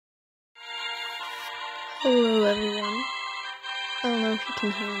Hello everyone. I don't know if you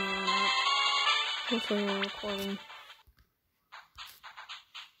can hear me or not. Hopefully we're recording.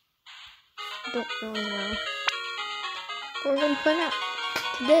 Don't really know. But we're going to point out,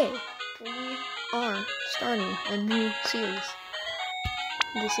 today we are starting a new series.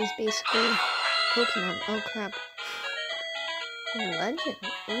 This is basically Pokemon. Oh crap. Legend.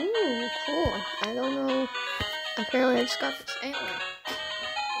 Ooh, cool. I don't know. Apparently I just got this. Anyway,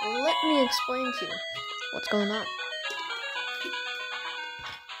 let me explain to you what's going on.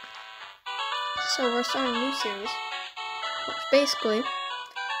 So we're starting a new series, which basically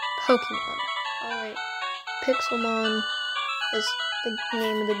Pokemon. Alright, Pixelmon is the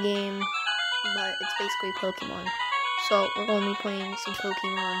name of the game, but it's basically Pokemon. So we're going to be playing some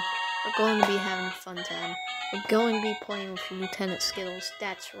Pokemon. We're going to be having a fun time. We're going to be playing with Lieutenant Skittles.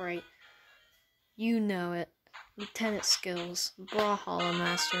 That's right. You know it. Lieutenant Skittles, Brawlhalla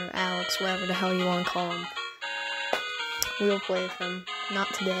Master, Alex, whatever the hell you want to call him. We'll play with him.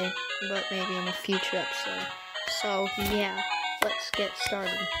 Not today, but maybe in a future episode. So, yeah, let's get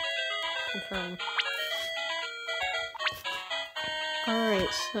started. Confirm. Alright,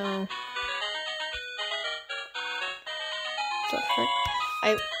 so... What the frick?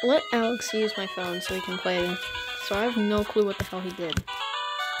 I let Alex use my phone so he can play, so I have no clue what the hell he did.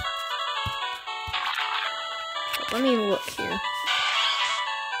 But let me look here.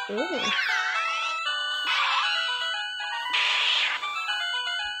 Ooh.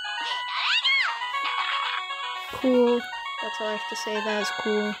 Cool. That's all I have to say. That is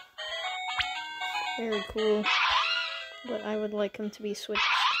cool. Very cool. But I would like him to be switched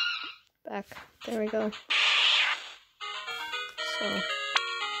back. There we go. So.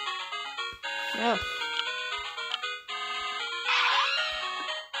 Oh.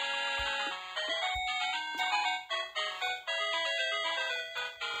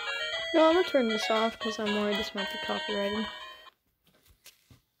 No, I'm gonna turn this off because I'm worried this might be copyrighted.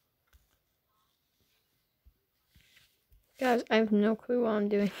 Guys, I have no clue what I'm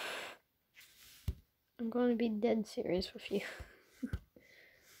doing. I'm going to be dead serious with you.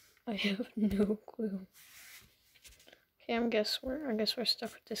 I have no clue. Okay, I guess we're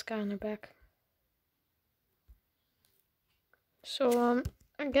stuck with this guy on the back. So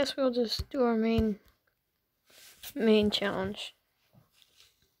I guess we'll just do our main challenge.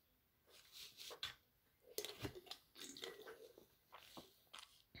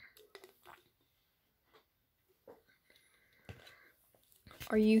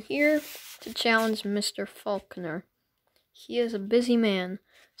 Are you here to challenge Mr. Faulkner? He is a busy man,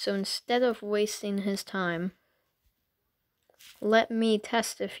 so instead of wasting his time, let me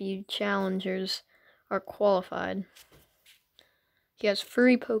test if you challengers are qualified. He has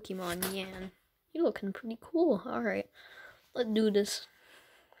furry Pokemon, Yan. You're looking pretty cool. Alright, let's do this.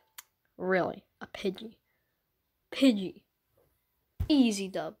 Really, a Pidgey. Pidgey. Easy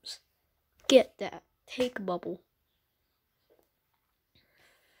dubs. Get that. Take a bubble.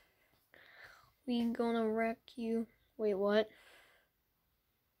 We gonna wreck you. Wait, what?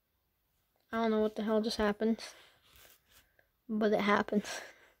 I don't know what the hell just happened. But it happened.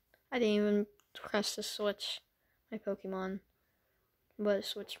 I didn't even press to switch my Pokemon. But it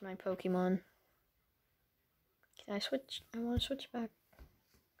switched my Pokemon. Can I switch? I want to switch back.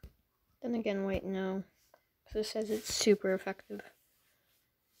 Then again, wait, no. Because it says it's super effective.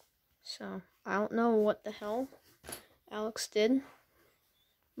 So, I don't know what the hell Alex did.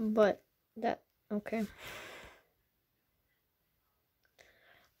 But that, okay.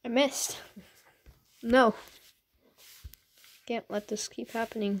 I missed. No. Can't let this keep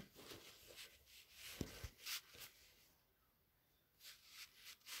happening.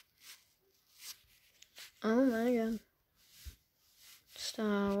 Oh my god. Just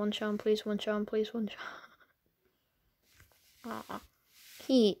one shot, please, one shot, please, one shot. Ah,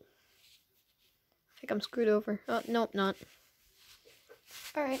 heat. I think I'm screwed over. Oh, nope, not.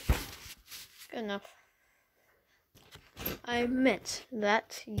 Alright. Good enough. I admit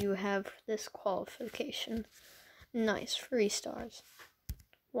that you have this qualification. Nice, 3 stars.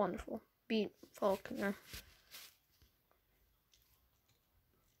 Wonderful. Beat Faulkner.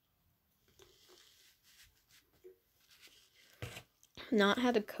 Not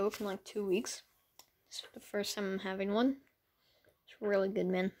had a Coke in like 2 weeks. This is the first time I'm having one. It's really good,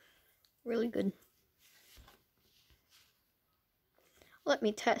 man. Really good. Let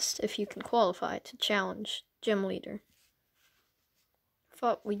me test if you can qualify to challenge Gym Leader.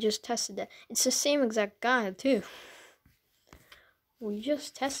 Thought we just tested that. It's the same exact guy, too. We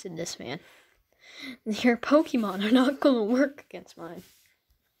just tested this, man. Your Pokemon are not gonna work against mine.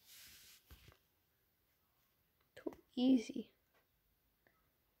 Too easy.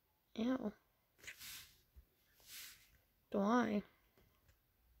 Ow. Do I?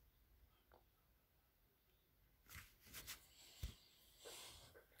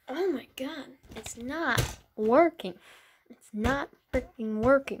 Oh my god, it's not working. It's not freaking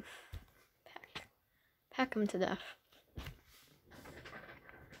working. Pack him to death.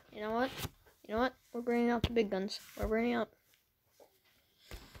 You know what? We're bringing out the big guns. We're bringing out...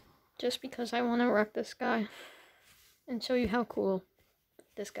 Just because I want to wreck this guy. And show you how cool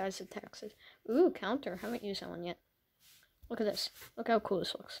this guy's attacks is. Ooh, counter. Haven't used that one yet. Look at this. Look how cool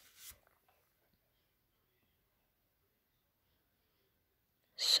this looks.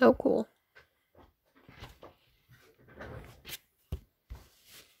 So cool.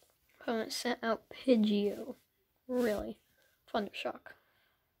 Opponent sent out Pidgeot. Really? Thundershock.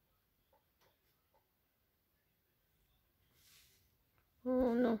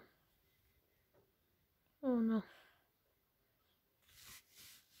 Oh no. Oh no.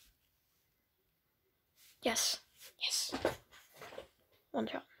 Yes. Yes. One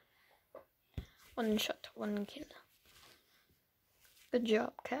shot. One shot, one kill. Good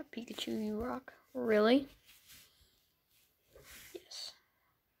job, Cat Pikachu, you rock. Really? Yes.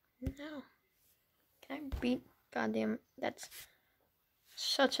 No. Can I beat... Goddamn, that's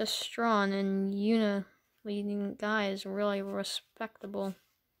such a strong and leading guy is really respectable.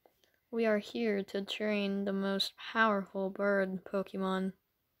 We are here to train the most powerful bird Pokemon.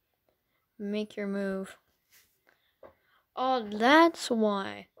 Make your move. Oh, that's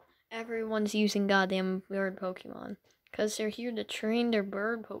why everyone's using goddamn bird Pokemon. Because they're here to train their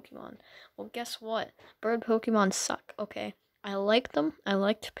bird Pokemon. Well, guess what? Bird Pokemon suck, okay? I like them. I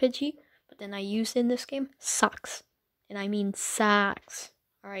liked Pidgey. But then I used in this game, sucks. And I mean sucks.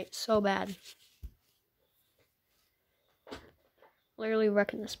 Alright, so bad. Literally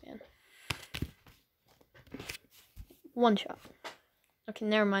wrecking this man. One shot. Okay,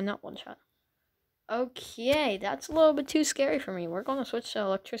 never mind, not one shot. Okay, that's a little bit too scary for me. We're gonna switch to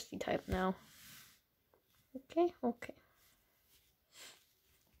electricity type now. Okay.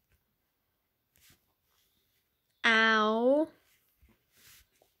 Ow.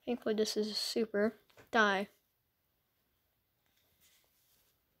 Thankfully this is a super. Die.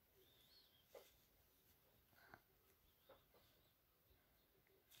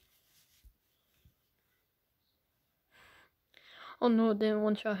 Oh no, it didn't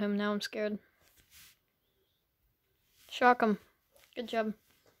one-shot him. Now I'm scared. Shock him. Good job.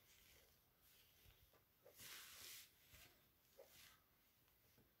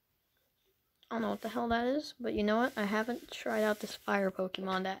 I don't know what the hell that is, but you know what? I haven't tried out this fire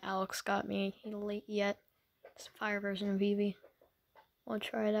Pokemon that Alex got me late yet. It's a fire version of Eevee. I'll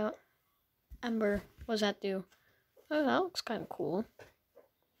try it out. Ember. What does that do? Oh, that looks kind of cool.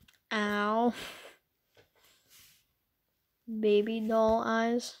 Ow. Baby doll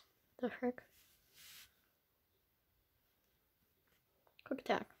eyes. The frick? Quick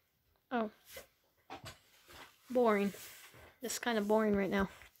attack. Oh. Boring. This is kind of boring right now.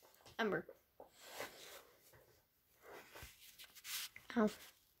 Ember. Ow.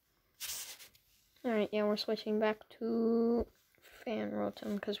 Alright, yeah, we're switching back to Fan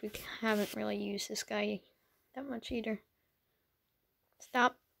Rotom because we haven't really used this guy that much either.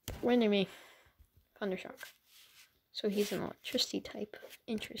 Stop winning me. Thundershock. So he's an electricity type.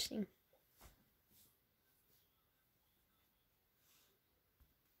 Interesting.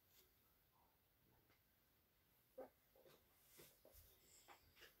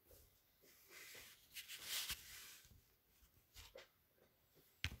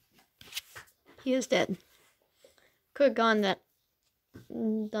 He is dead. Could have done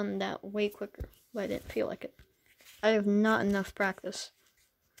that way quicker, but I didn't feel like it. I have not enough practice.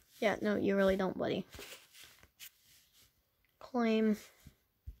 Yeah, no, you really don't, buddy. Claim.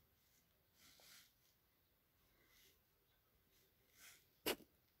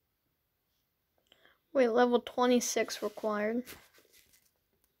 Wait, level 26 required.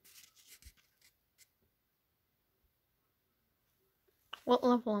 What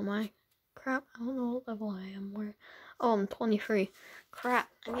level am I? Crap, I don't know what level I am. Where? Oh, I'm 23. Crap,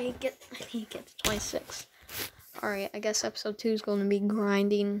 I need to get to 26. Alright, I guess episode 2 is going to be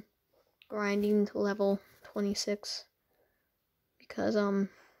grinding to level 26. Because,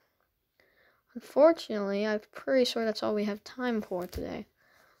 unfortunately, I'm pretty sure that's all we have time for today.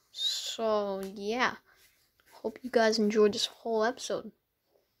 So, yeah. Hope you guys enjoyed this whole episode.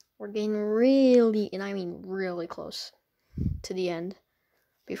 We're getting really, and I mean really close to the end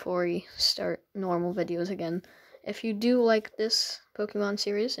before we start normal videos again. If you do like this Pokemon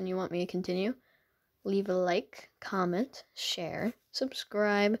series and you want me to continue, leave a like, comment, share,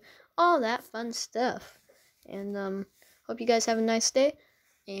 subscribe, all that fun stuff. And hope you guys have a nice day,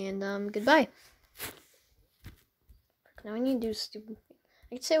 and goodbye. Now I need to do stupid things.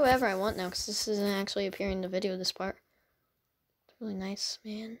 I can say whatever I want now because this isn't actually appearing in the video, this part. It's really nice,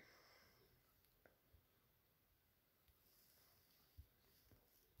 man.